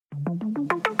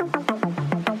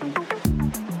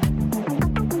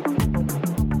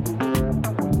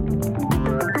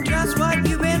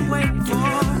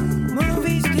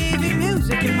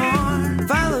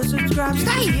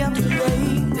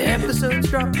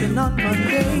dropping on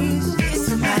Mondays. It's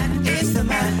the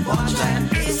man, watch that.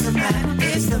 It's the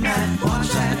man, watch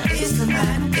that. It's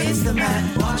the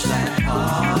man, watch that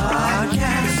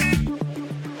podcast.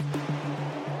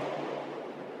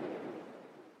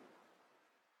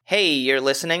 Hey, you're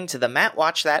listening to the Matt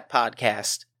Watch That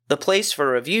podcast, the place for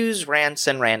reviews, rants,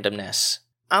 and randomness.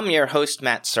 I'm your host,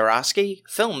 Matt Sarosky,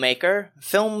 filmmaker,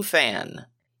 film fan.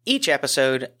 Each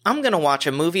episode, I'm going to watch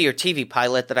a movie or TV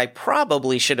pilot that I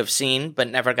probably should have seen but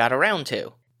never got around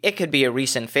to. It could be a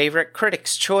recent favorite,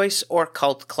 critic's choice, or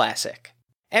cult classic.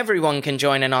 Everyone can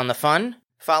join in on the fun.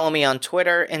 Follow me on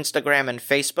Twitter, Instagram, and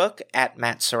Facebook at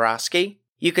Matt Sarosky.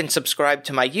 You can subscribe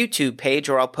to my YouTube page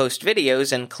where I'll post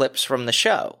videos and clips from the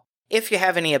show. If you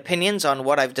have any opinions on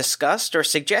what I've discussed or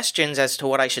suggestions as to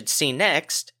what I should see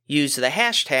next, use the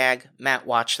hashtag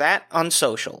MattWatchThat on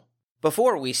social.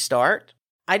 Before we start,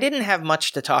 I didn't have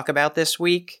much to talk about this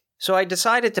week, so I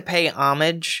decided to pay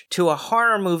homage to a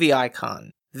horror movie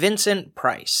icon, Vincent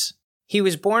Price. He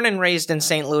was born and raised in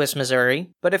St. Louis,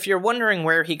 Missouri, but if you're wondering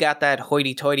where he got that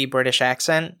hoity-toity British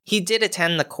accent, he did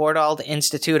attend the Courtauld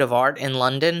Institute of Art in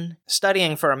London,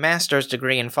 studying for a master's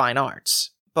degree in fine arts.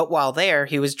 But while there,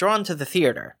 he was drawn to the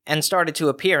theater, and started to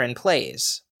appear in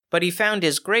plays. But he found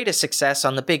his greatest success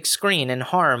on the big screen in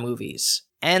horror movies.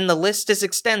 And the list is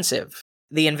extensive.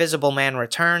 The Invisible Man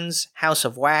Returns, House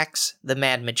of Wax, The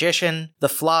Mad Magician, The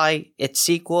Fly, its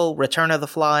sequel, Return of the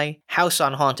Fly, House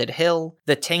on Haunted Hill,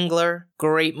 The Tingler,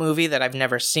 great movie that I've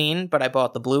never seen, but I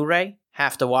bought the Blu-ray,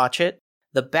 have to watch it,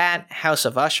 The Bat, House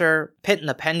of Usher, Pit and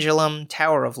the Pendulum,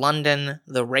 Tower of London,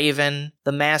 The Raven,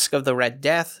 The Mask of the Red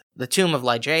Death, The Tomb of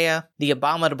Ligeia, The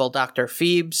Abominable Dr.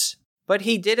 Phoebes. But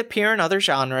he did appear in other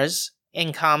genres.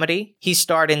 In comedy, he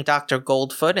starred in Dr.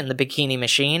 Goldfoot in The Bikini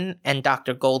Machine and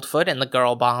Dr. Goldfoot in The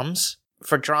Girl Bombs.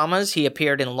 For dramas, he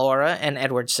appeared in Laura and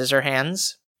Edward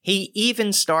Scissorhands. He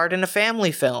even starred in a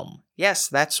family film. Yes,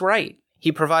 that's right.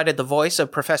 He provided the voice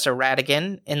of Professor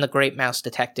Ratigan in The Great Mouse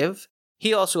Detective.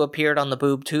 He also appeared on the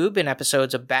Boob Tube in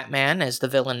episodes of Batman as the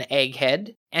villain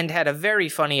Egghead, and had a very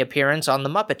funny appearance on The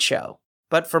Muppet Show.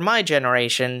 But for my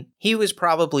generation, he was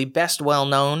probably best well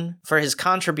known for his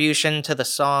contribution to the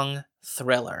song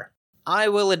Thriller. I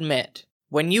will admit,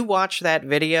 when you watch that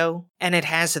video, and it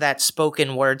has that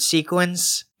spoken word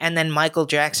sequence, and then Michael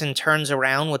Jackson turns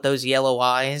around with those yellow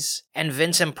eyes, and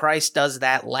Vincent Price does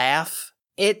that laugh,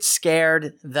 it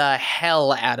scared the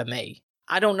hell out of me.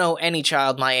 I don't know any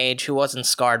child my age who wasn't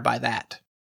scarred by that.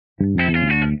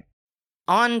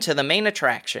 On to the main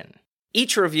attraction.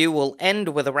 Each review will end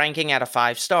with a ranking out of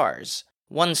 5 stars.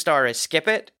 1 star is skip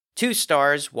it, 2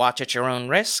 stars watch at your own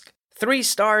risk, 3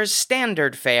 stars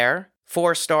standard fare,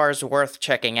 4 stars worth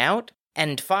checking out,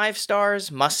 and 5 stars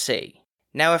must see.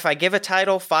 Now if I give a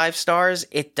title 5 stars,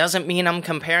 it doesn't mean I'm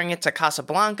comparing it to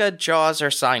Casablanca, Jaws, or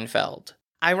Seinfeld.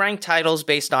 I rank titles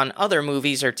based on other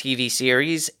movies or TV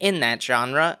series in that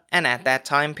genre and at that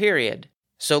time period.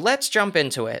 So let's jump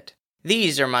into it.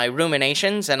 These are my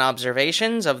ruminations and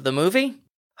observations of the movie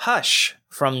Hush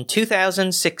from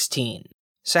 2016.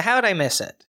 So how'd I miss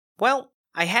it? Well,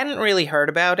 I hadn't really heard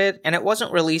about it, and it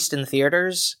wasn't released in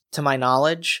theaters, to my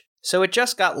knowledge, so it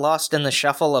just got lost in the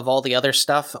shuffle of all the other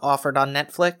stuff offered on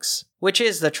Netflix, which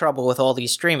is the trouble with all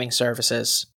these streaming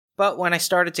services. But when I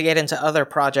started to get into other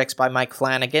projects by Mike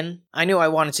Flanagan, I knew I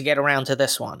wanted to get around to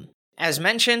this one. As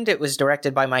mentioned, it was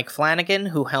directed by Mike Flanagan,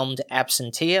 who helmed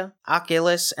Absentia,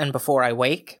 Oculus, and Before I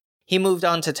Wake. He moved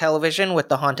on to television with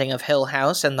The Haunting of Hill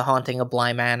House and The Haunting of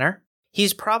Bly Manor.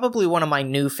 He's probably one of my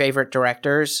new favorite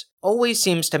directors, always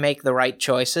seems to make the right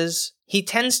choices. He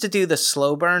tends to do the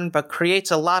slow burn, but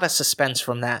creates a lot of suspense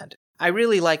from that. I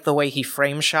really like the way he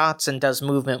frames shots and does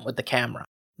movement with the camera.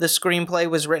 The screenplay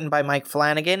was written by Mike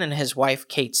Flanagan and his wife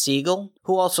Kate Siegel,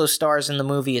 who also stars in the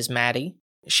movie as Maddie.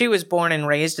 She was born and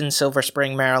raised in Silver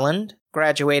Spring, Maryland,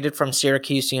 graduated from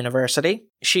Syracuse University.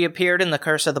 She appeared in The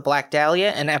Curse of the Black Dahlia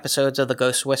and episodes of The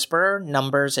Ghost Whisperer,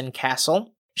 Numbers, and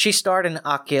Castle. She starred in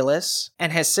Oculus,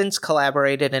 and has since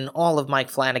collaborated in all of Mike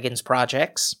Flanagan's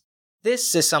projects.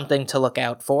 This is something to look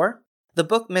out for. The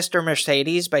book Mr.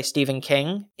 Mercedes by Stephen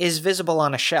King is visible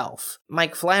on a shelf.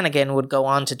 Mike Flanagan would go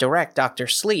on to direct Dr.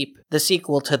 Sleep, the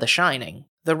sequel to The Shining.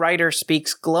 The writer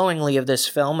speaks glowingly of this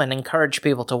film and encouraged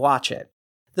people to watch it.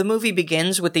 The movie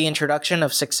begins with the introduction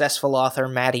of successful author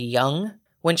Maddie Young.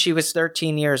 When she was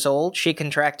 13 years old, she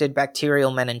contracted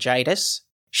bacterial meningitis.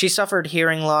 She suffered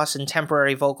hearing loss and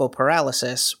temporary vocal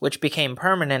paralysis, which became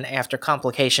permanent after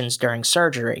complications during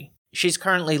surgery. She's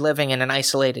currently living in an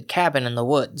isolated cabin in the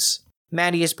woods.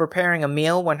 Maddie is preparing a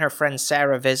meal when her friend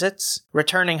Sarah visits,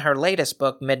 returning her latest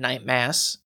book, Midnight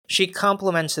Mass. She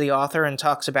compliments the author and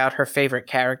talks about her favorite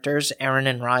characters, Erin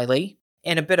and Riley.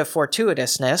 In a bit of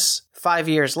fortuitousness, 5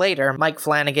 years later, Mike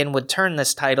Flanagan would turn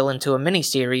this title into a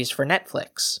miniseries for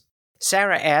Netflix.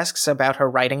 Sarah asks about her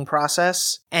writing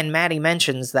process, and Maddie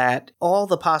mentions that all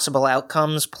the possible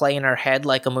outcomes play in her head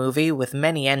like a movie with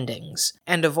many endings,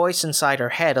 and a voice inside her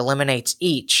head eliminates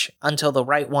each until the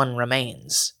right one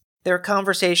remains. Their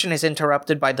conversation is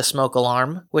interrupted by the smoke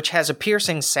alarm, which has a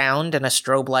piercing sound and a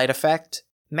strobe light effect.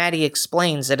 Maddie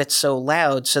explains that it's so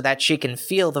loud so that she can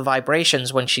feel the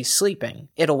vibrations when she's sleeping.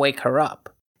 It'll wake her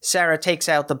up. Sarah takes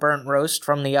out the burnt roast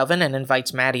from the oven and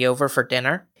invites Maddie over for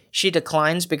dinner. She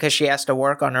declines because she has to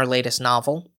work on her latest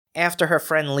novel. After her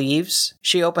friend leaves,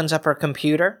 she opens up her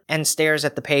computer and stares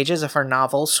at the pages of her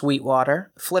novel,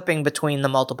 Sweetwater, flipping between the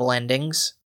multiple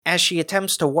endings. As she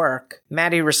attempts to work,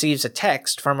 Maddie receives a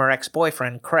text from her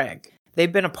ex-boyfriend, Craig.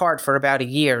 They've been apart for about a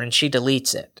year and she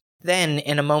deletes it. Then,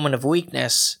 in a moment of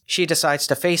weakness, she decides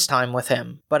to FaceTime with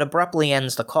him, but abruptly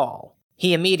ends the call.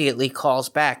 He immediately calls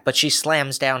back, but she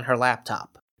slams down her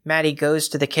laptop. Maddie goes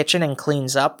to the kitchen and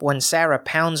cleans up when Sarah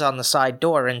pounds on the side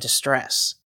door in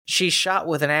distress. She's shot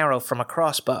with an arrow from a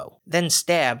crossbow, then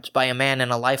stabbed by a man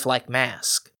in a lifelike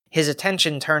mask. His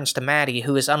attention turns to Maddie,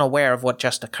 who is unaware of what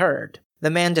just occurred. The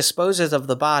man disposes of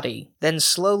the body, then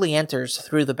slowly enters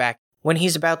through the back. When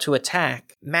he's about to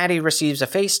attack, Maddie receives a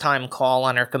FaceTime call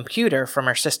on her computer from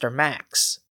her sister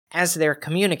Max. As they're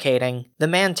communicating, the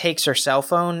man takes her cell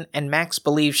phone, and Max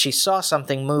believes she saw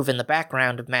something move in the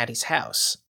background of Maddie's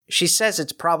house. She says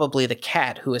it's probably the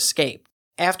cat who escaped.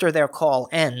 After their call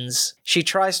ends, she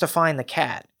tries to find the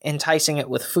cat, enticing it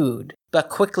with food, but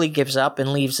quickly gives up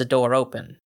and leaves the door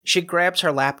open. She grabs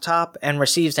her laptop and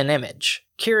receives an image,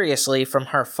 curiously from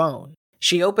her phone.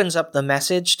 She opens up the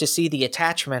message to see the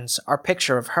attachments are a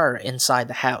picture of her inside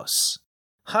the house.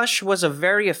 Hush was a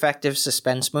very effective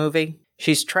suspense movie.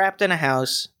 She's trapped in a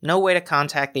house, no way to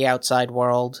contact the outside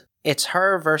world. It's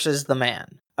her versus the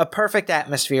man. A perfect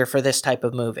atmosphere for this type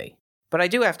of movie. But I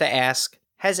do have to ask,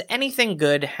 has anything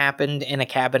good happened in a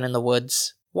cabin in the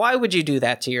woods? Why would you do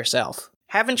that to yourself?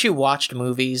 Haven't you watched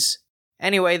movies?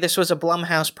 Anyway, this was a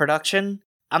Blumhouse production.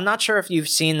 I'm not sure if you've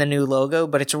seen the new logo,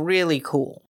 but it's really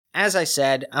cool. As I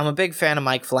said, I'm a big fan of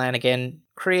Mike Flanagan.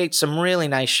 Creates some really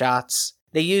nice shots.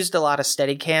 They used a lot of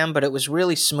Steadicam, but it was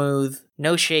really smooth,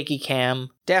 no shaky cam.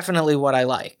 Definitely what I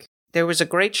like. There was a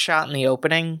great shot in the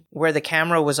opening where the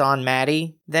camera was on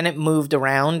Maddie, then it moved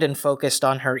around and focused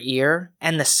on her ear,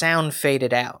 and the sound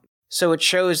faded out. So it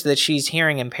shows that she's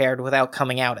hearing impaired without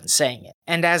coming out and saying it.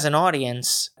 And as an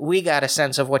audience, we got a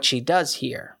sense of what she does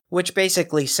hear, which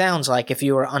basically sounds like if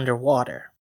you were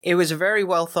underwater. It was a very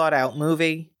well thought out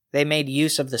movie. They made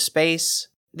use of the space.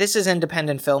 This is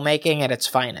independent filmmaking at its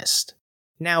finest.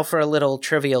 Now for a little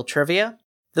trivial trivia.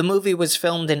 The movie was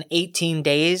filmed in 18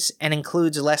 days and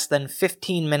includes less than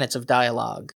 15 minutes of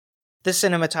dialogue. The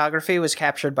cinematography was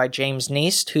captured by James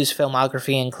Neist, whose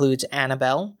filmography includes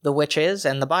Annabelle, The Witches,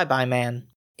 and The Bye-Bye Man.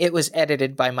 It was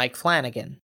edited by Mike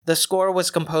Flanagan. The score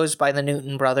was composed by the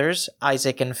Newton brothers,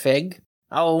 Isaac and Fig.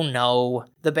 Oh no,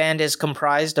 the band is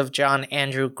comprised of John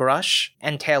Andrew Grush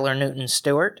and Taylor Newton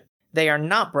Stewart. They are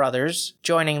not brothers,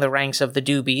 joining the ranks of the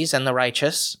Doobies and the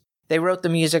Righteous. They wrote the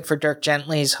music for Dirk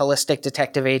Gently's Holistic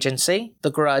Detective Agency, The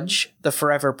Grudge, The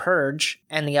Forever Purge,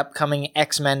 and the upcoming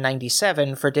X-Men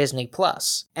 97 for Disney+,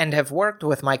 and have worked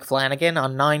with Mike Flanagan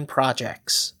on 9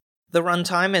 projects. The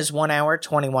runtime is 1 hour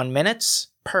 21 minutes,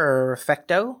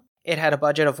 perfecto. It had a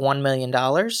budget of $1 million.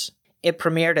 It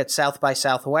premiered at South by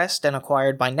Southwest and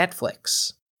acquired by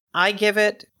Netflix. I give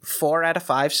it 4 out of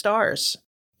 5 stars.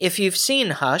 If you've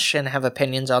seen Hush and have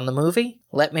opinions on the movie,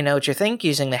 let me know what you think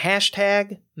using the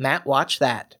hashtag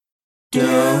MattWatchThat.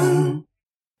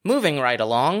 Moving right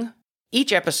along,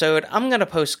 each episode I'm going to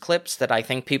post clips that I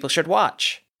think people should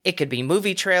watch. It could be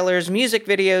movie trailers, music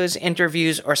videos,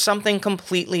 interviews, or something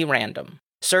completely random.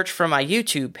 Search for my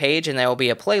YouTube page and there will be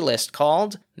a playlist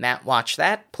called Matt Watch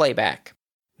That Playback.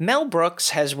 Mel Brooks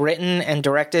has written and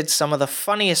directed some of the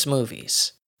funniest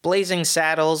movies. Blazing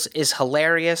Saddles is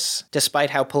hilarious,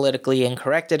 despite how politically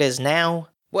incorrect it is now.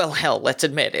 Well, hell, let's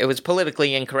admit, it was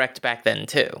politically incorrect back then,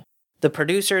 too. The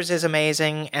Producers is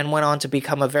amazing, and went on to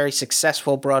become a very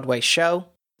successful Broadway show.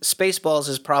 Spaceballs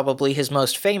is probably his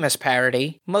most famous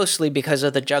parody, mostly because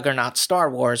of the juggernaut Star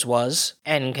Wars was,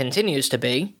 and continues to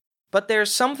be. But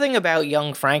there's something about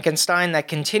Young Frankenstein that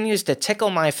continues to tickle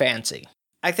my fancy.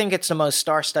 I think it's the most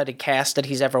star-studded cast that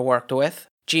he's ever worked with.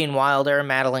 Gene Wilder,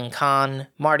 Madeline Kahn,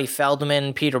 Marty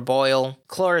Feldman, Peter Boyle,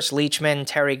 Cloris Leachman,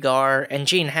 Terry Garr, and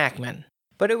Gene Hackman.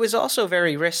 But it was also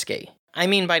very risky. I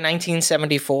mean, by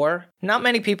 1974, not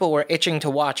many people were itching to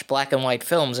watch black and white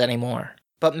films anymore.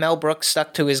 But Mel Brooks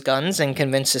stuck to his guns and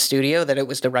convinced the studio that it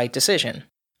was the right decision.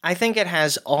 I think it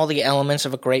has all the elements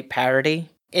of a great parody.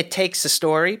 It takes a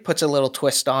story, puts a little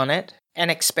twist on it, and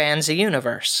expands the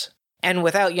universe. And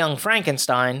without Young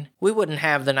Frankenstein, we wouldn't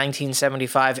have the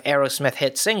 1975 Aerosmith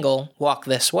hit single, Walk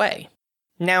This Way.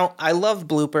 Now, I love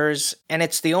bloopers, and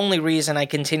it's the only reason I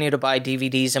continue to buy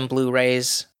DVDs and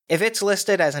Blu-rays. If it's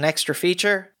listed as an extra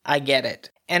feature, I get it.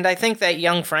 And I think that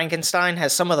Young Frankenstein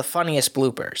has some of the funniest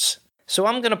bloopers. So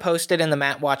I'm going to post it in the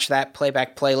Matt Watch That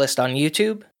playback playlist on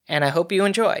YouTube, and I hope you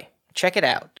enjoy. Check it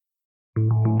out.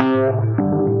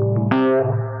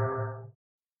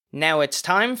 Now it's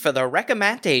time for the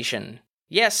recommendation.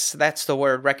 Yes, that's the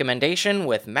word recommendation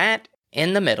with Matt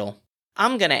in the middle.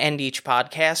 I'm going to end each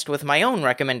podcast with my own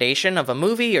recommendation of a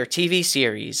movie or TV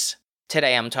series.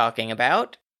 Today I'm talking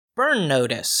about Burn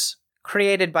Notice.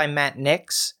 Created by Matt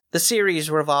Nix, the series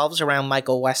revolves around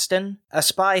Michael Weston, a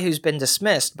spy who's been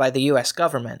dismissed by the US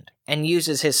government, and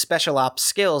uses his special ops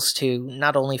skills to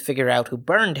not only figure out who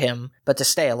burned him, but to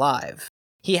stay alive.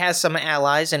 He has some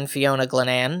allies in Fiona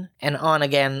Glenann, an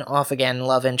on-again, off-again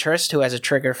love interest who has a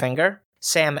trigger finger,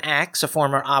 Sam Axe, a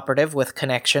former operative with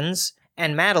connections,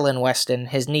 and Madeline Weston,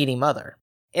 his needy mother.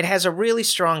 It has a really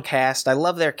strong cast, I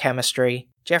love their chemistry.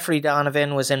 Jeffrey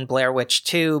Donovan was in Blair Witch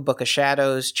 2, Book of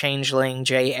Shadows, Changeling,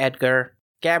 J. Edgar.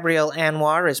 Gabrielle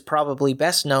Anwar is probably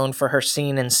best known for her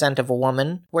scene in Scent of a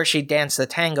Woman, where she danced the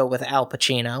tango with Al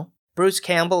Pacino. Bruce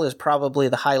Campbell is probably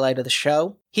the highlight of the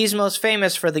show. He's most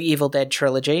famous for the Evil Dead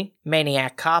trilogy,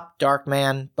 Maniac Cop,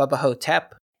 Darkman, Bubba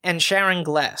Ho-Tep, and Sharon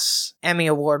Gless, Emmy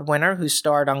Award winner who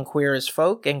starred on Queer as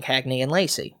Folk and Cagney and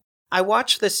Lacey. I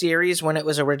watched the series when it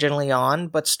was originally on,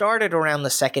 but started around the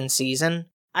second season.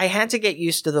 I had to get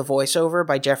used to the voiceover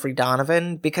by Jeffrey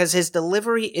Donovan because his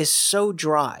delivery is so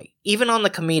dry, even on the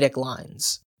comedic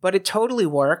lines. But it totally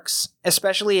works,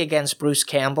 especially against Bruce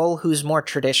Campbell, who's more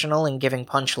traditional in giving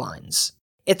punchlines.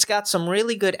 It's got some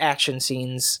really good action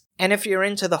scenes, and if you're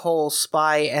into the whole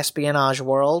spy espionage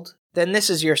world, then this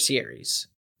is your series.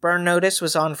 Burn Notice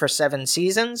was on for 7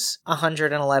 seasons,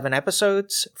 111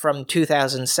 episodes, from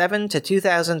 2007 to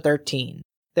 2013.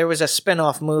 There was a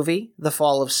spin-off movie, The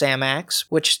Fall of Sam Axe,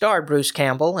 which starred Bruce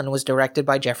Campbell and was directed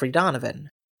by Jeffrey Donovan.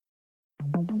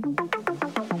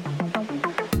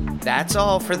 That's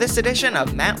all for this edition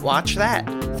of Matt Watch That.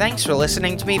 Thanks for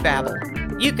listening to me babble.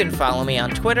 You can follow me on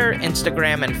Twitter,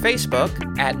 Instagram, and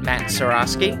Facebook at Matt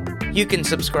Sarosky. You can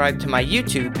subscribe to my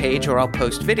YouTube page where I'll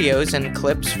post videos and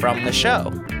clips from the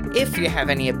show. If you have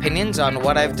any opinions on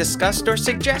what I've discussed or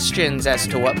suggestions as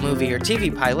to what movie or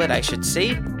TV pilot I should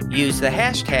see, use the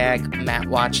hashtag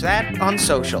MattWatchThat on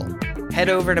social. Head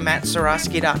over to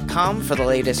mattsarosky.com for the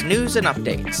latest news and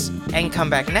updates, and come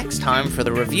back next time for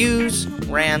the reviews,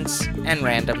 rants, and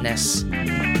randomness.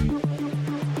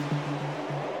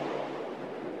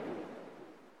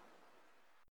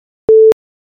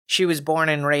 She was born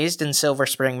and raised in Silver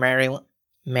Spring,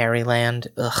 Maryland.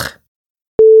 Ugh.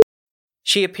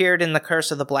 She appeared in The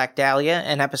Curse of the Black Dahlia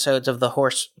and episodes of The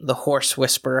Horse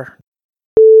Whisperer.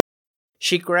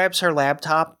 She grabs her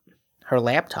laptop